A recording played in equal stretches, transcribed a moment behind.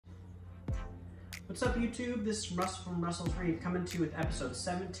What's up, YouTube? This is Russell from Russell's Reef coming to you with episode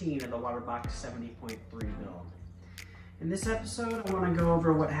 17 of the Waterbox 70.3 build. In this episode, I want to go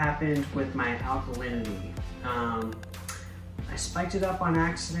over what happened with my alkalinity. I spiked it up on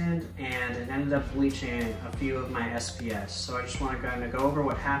accident and it ended up bleaching a few of my SPS. So I just want to kind of go over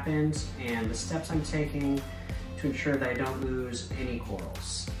what happened and the steps I'm taking to ensure that I don't lose any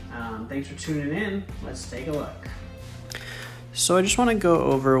corals. Thanks for tuning in. Let's take a look. So I just want to go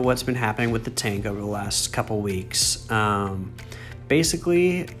over what's been happening with the tank over the last couple weeks.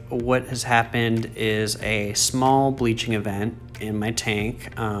 Basically, what has happened is a small bleaching event in my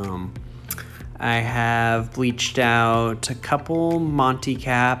tank. I have bleached out a couple Monty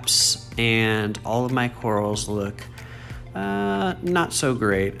caps and all of my corals look not so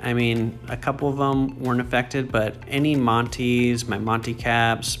great. I mean, a couple of them weren't affected, but any Monties, my Monty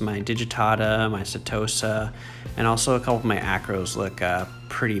caps, my digitata, my setosa, and also a couple of my acros look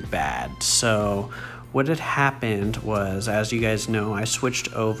pretty bad. So what had happened was, as you guys know, I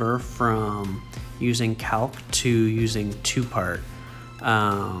switched over from using calc to using two-part.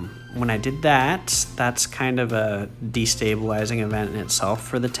 When I did that, that's kind of a destabilizing event in itself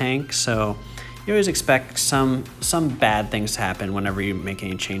for the tank. So you always expect some bad things to happen whenever you make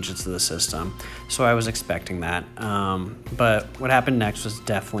any changes to the system. So I was expecting that. But what happened next was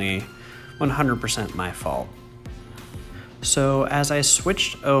definitely 100% my fault. So as I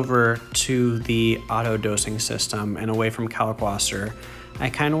switched over to the auto dosing system and away from Calc-Wasser,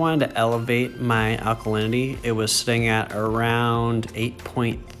 I kind of wanted to elevate my alkalinity. It was sitting at around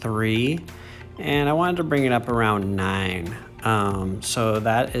 8.3 and I wanted to bring it up around 9. So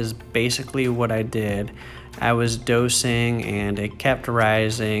that is basically what I did. I was dosing and it kept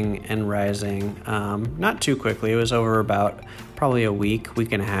rising and rising, not too quickly. It was over about probably a week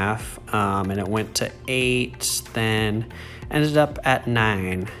and a half, and it went to 8, then ended up at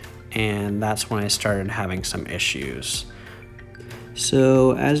 9, and that's when I started having some issues.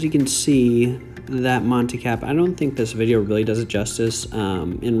 So as you can see, that Monty cap, I don't think this video really does it justice.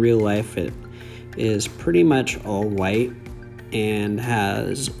 In real life, it is pretty much all white and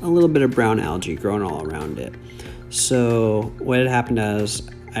has a little bit of brown algae growing all around it. So what had happened is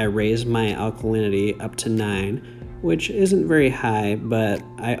I raised my alkalinity up to 9, which isn't very high, but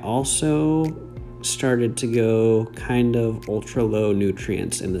I also started to go kind of ultra low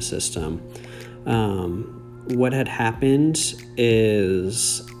nutrients in the system. What had happened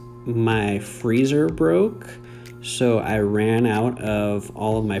is my freezer broke. So I ran out of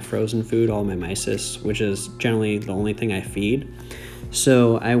all of my frozen food, all of my mysis, which is generally the only thing I feed.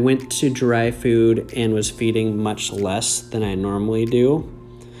 So I went to dry food and was feeding much less than I normally do.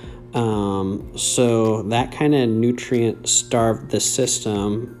 So that kind of nutrient starved the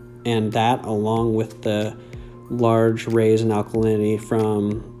system, and that along with the large raise in alkalinity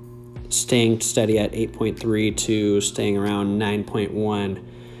from staying steady at 8.3 to staying around 9.1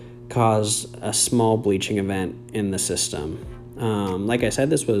 caused a small bleaching event in the system. Like I said,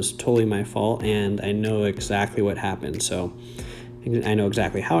 this was totally my fault, and I know exactly what happened. So I know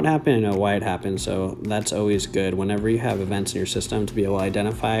exactly how it happened, I know why it happened, so that's always good whenever you have events in your system to be able to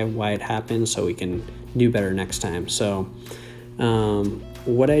identify why it happened so we can do better next time. So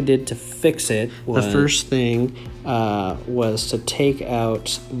what I did to fix it was, the first thing was to take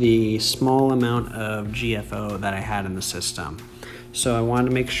out the small amount of GFO that I had in the system. So I wanted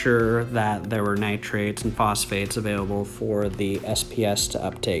to make sure that there were nitrates and phosphates available for the SPS to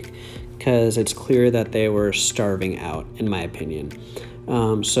uptake, because it's clear that they were starving out, in my opinion.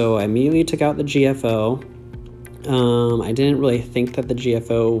 So I immediately took out the GFO. I didn't really think that the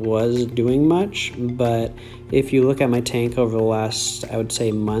GFO was doing much, but if you look at my tank over the last, I would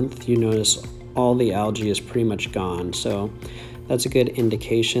say, month, you notice all the algae is pretty much gone. So that's a good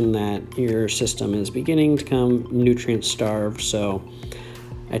indication that your system is beginning to become nutrient starved. So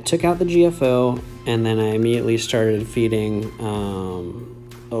I took out the GFO and then I immediately started feeding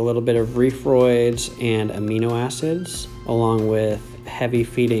a little bit of Reef and amino acids, along with heavy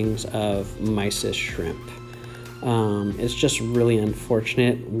feedings of mysis shrimp. It's just really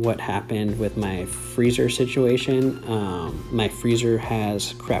unfortunate what happened with my freezer situation. My freezer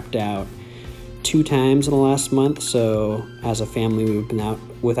has crapped out 2 times in the last month, so as a family we've been out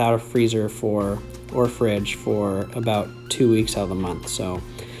without a freezer or fridge for about 2 weeks out of the month. So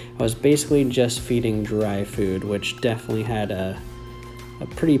I was basically just feeding dry food, which definitely had a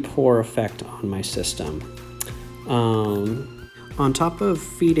pretty poor effect on my system. On top of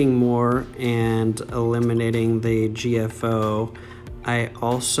feeding more and eliminating the GFO, I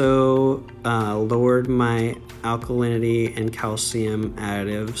also lowered my alkalinity and calcium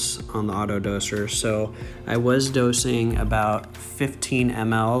additives on the auto doser. So I was dosing about 15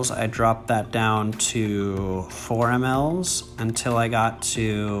 mLs. I dropped that down to 4 mLs until I got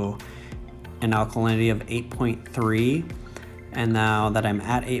to an alkalinity of 8.3. And now that I'm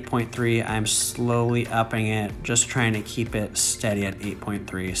at 8.3, I'm slowly upping it, just trying to keep it steady at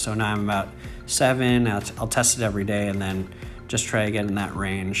 8.3. So now I'm about 7. I'll test it every day and then just try to get in that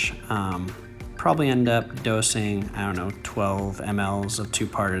range. Probably end up dosing, 12 mLs of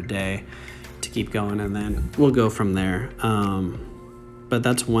 2-part a day to keep going, and then we'll go from there. But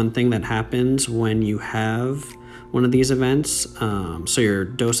that's one thing that happens when you have one of these events. So you're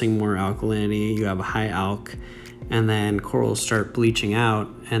dosing more alkalinity, you have a high alk, and then corals start bleaching out.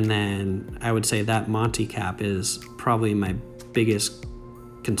 And then I would say that Monty cap is probably my biggest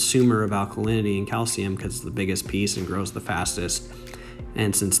consumer of alkalinity and calcium because it's the biggest piece and grows the fastest.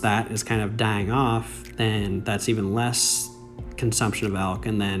 And since that is kind of dying off, then that's even less consumption of alk,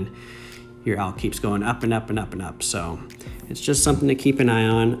 and then your alk keeps going up and up and up and up. So it's just something to keep an eye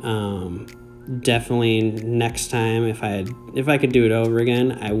on. Definitely next time, if I could do it over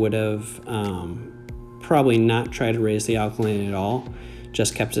again, I would have probably not tried to raise the alkalinity at all,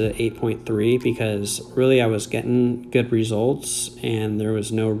 just kept it at 8.3 because really I was getting good results and there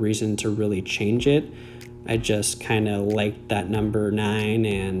was no reason to really change it. I just kind of liked that number 9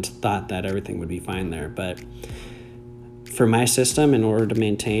 and thought that everything would be fine there. But for my system, in order to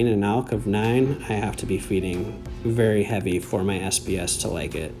maintain an alk of 9, I have to be feeding very heavy for my SPS to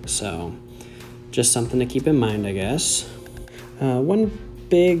like it. So just something to keep in mind, I guess. One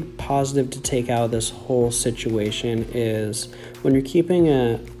big positive to take out of this whole situation is when you're keeping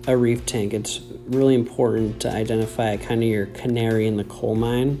a reef tank, it's really important to identify kind of your canary in the coal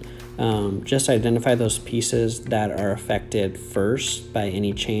mine. Just identify those pieces that are affected first by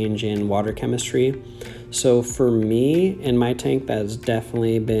any change in water chemistry. So for me, in my tank, that's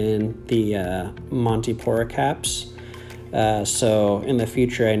definitely been the Montipora caps. So in the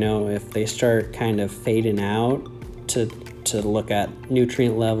future, I know if they start kind of fading out, to look at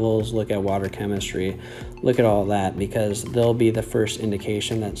nutrient levels, look at water chemistry, look at all that, because they'll be the first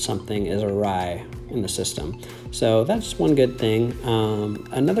indication that something is awry in the system. So that's one good thing.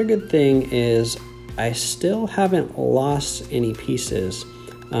 Another good thing is I still haven't lost any pieces.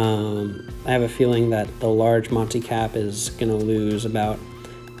 I have a feeling that the large Monty cap is going to lose I'll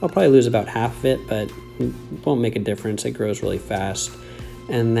probably lose about half of it, but it won't make a difference. It grows really fast.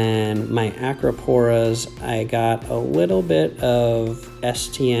 And then my acroporas, I got a little bit of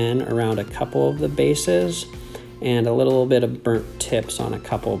STN around a couple of the bases and a little bit of burnt tips on a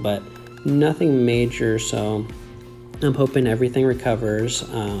couple, but nothing major. So I'm hoping everything recovers.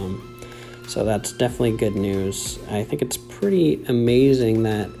 So that's definitely good news. I think it's pretty amazing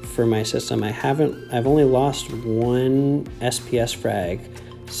that for my system, I've only lost one SPS frag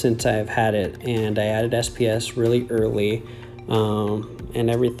since I've had it, and I added SPS really early. And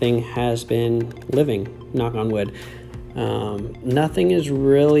everything has been living, knock on wood. Nothing is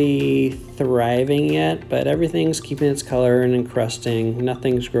really thriving yet, but everything's keeping its color and encrusting.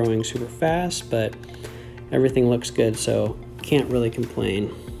 Nothing's growing super fast, but everything looks good, so can't really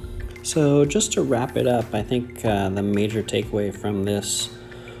complain. So just to wrap it up, I think the major takeaway from this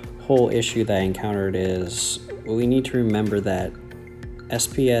whole issue that I encountered is we need to remember that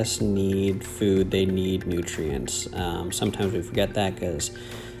SPS need food, they need nutrients. Sometimes we forget that because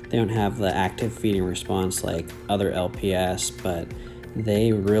they don't have the active feeding response like other LPS, but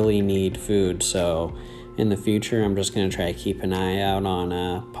they really need food. So in the future, I'm just going to try to keep an eye out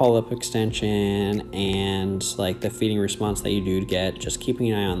on polyp extension and like the feeding response that you do get, just keeping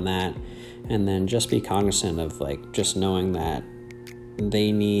an eye on that. And then just be cognizant of like just knowing that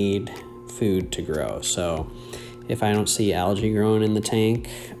they need food to grow. So if I don't see algae growing in the tank,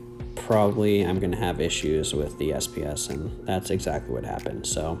 probably I'm going to have issues with the SPS, and that's exactly what happened.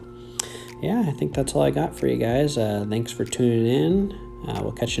 So yeah, I think that's all I got for you guys. Thanks for tuning in.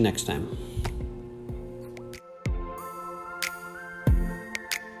 We'll catch you next time.